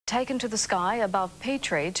taken to the sky above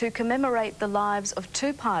Petrie to commemorate the lives of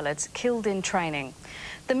 2 pilots killed in training.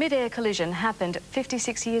 The mid-air collision happened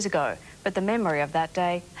 56 years ago, but the memory of that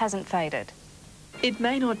day hasn't faded. It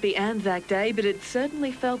may not be Anzac Day, but it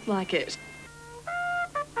certainly felt like it.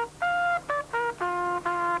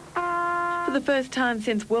 For the first time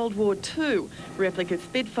since World War II, replica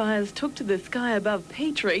Spitfires took to the sky above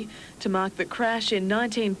Petrie to mark the crash in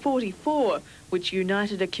 1944, which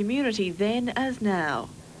united a community then as now.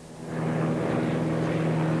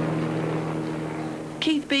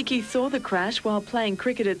 Keith Beakey saw the crash while playing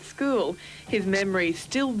cricket at school. His memories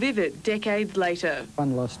still vivid decades later.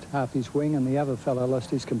 One lost half his wing and the other fellow lost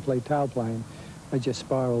his complete tailplane. They just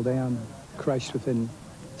spiralled down, crashed within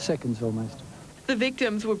seconds almost. The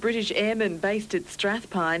victims were British airmen based at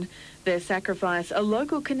Strathpine. Their sacrifice a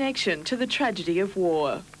local connection to the tragedy of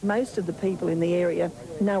war. Most of the people in the area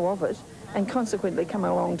know of it and consequently come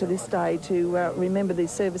along to this day to remember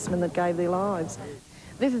these servicemen that gave their lives.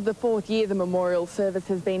 This is the 4th year the memorial service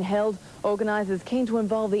has been held. Organisers keen to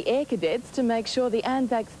involve the Air Cadets to make sure the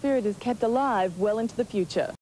Anzac spirit is kept alive well into the future.